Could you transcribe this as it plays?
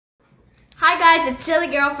Hi guys, it's Silly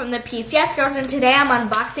Girl from the PCS Girls, and today I'm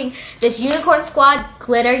unboxing this Unicorn Squad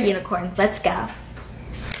glitter unicorn. Let's go.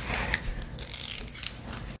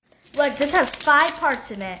 Look, this has 5 parts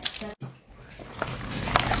in it.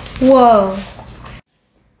 Whoa.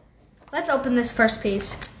 Let's open this first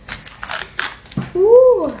piece.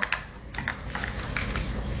 Ooh.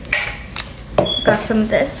 Got some of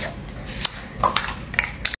this.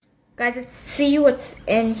 Guys, let's see what's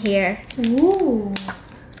in here. Ooh.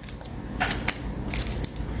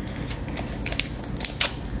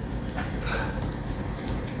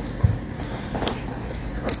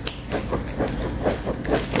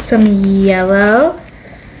 Some yellow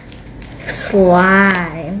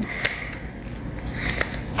slime.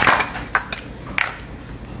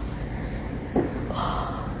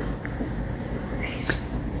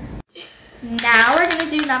 Now we're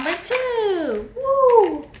gonna do number 2.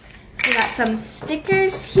 Woo! So we got some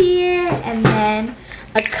stickers here, and then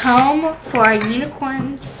a comb for our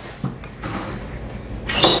unicorns.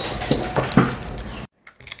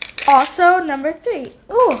 Also, number 3.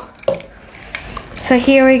 Ooh. So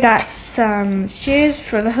here we got some shoes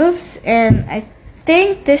for the hoofs, and I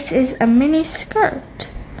think this is a mini skirt.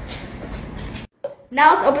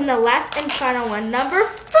 Now let's open the last and final one, number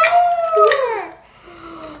 4.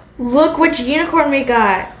 Look which unicorn we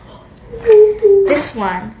got. This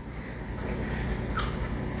one.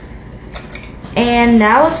 And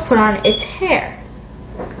now let's put on its hair.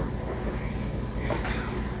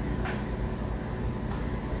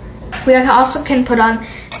 We also can put on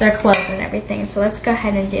their clothes and everything, so let's go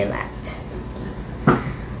ahead and do that.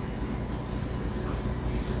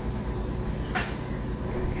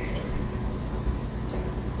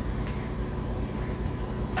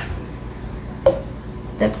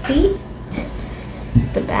 The feet,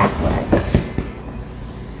 the back legs.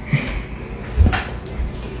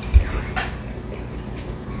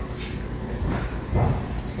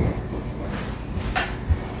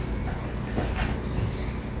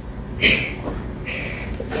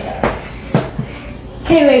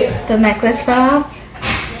 Hey, wait, the necklace fell off.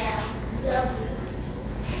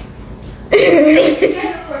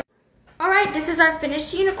 Alright, this is our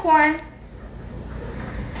finished unicorn.